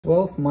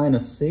12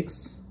 minus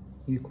 6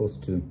 equals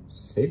to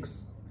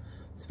 6.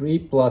 3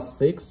 plus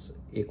 6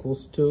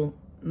 equals to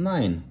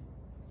 9.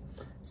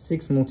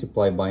 6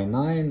 multiplied by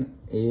 9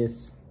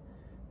 is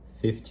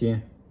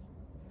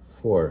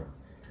 54.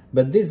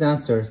 But this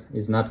answer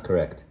is not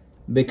correct,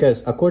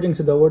 because according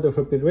to the order of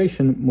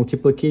operation,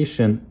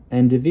 multiplication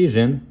and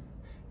division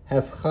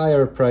have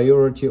higher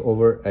priority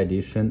over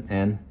addition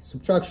and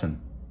subtraction.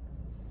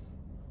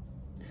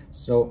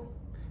 So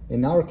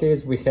in our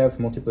case we have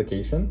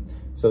multiplication,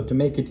 so to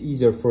make it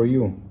easier for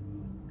you,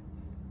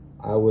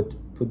 I would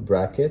put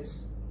brackets.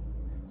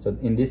 So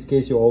in this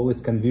case you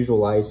always can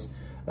visualize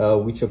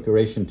which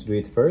operation to do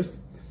it first.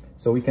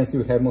 So we can see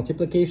we have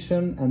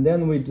multiplication and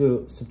then we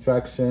do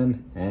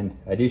subtraction and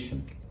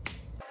addition.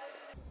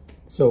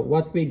 So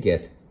what we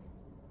get?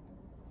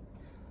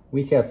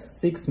 We have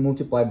 6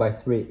 multiplied by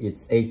 3,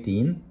 it's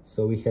 18.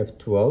 So we have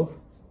 12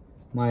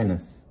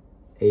 minus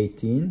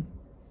 18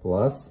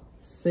 plus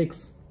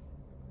 6.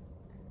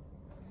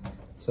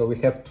 So we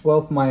have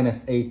 12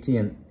 minus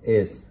 18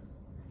 is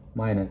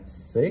minus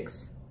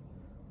 6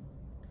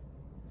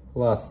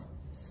 plus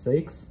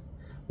 6.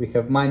 We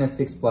have minus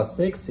 6 plus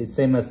 6, it's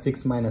same as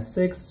 6 minus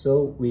 6,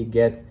 so we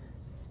get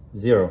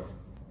 0.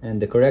 And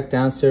the correct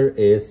answer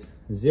is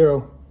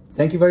 0.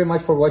 Thank you very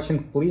much for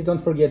watching. Please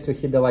don't forget to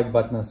hit the like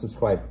button and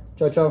subscribe.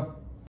 Ciao, ciao!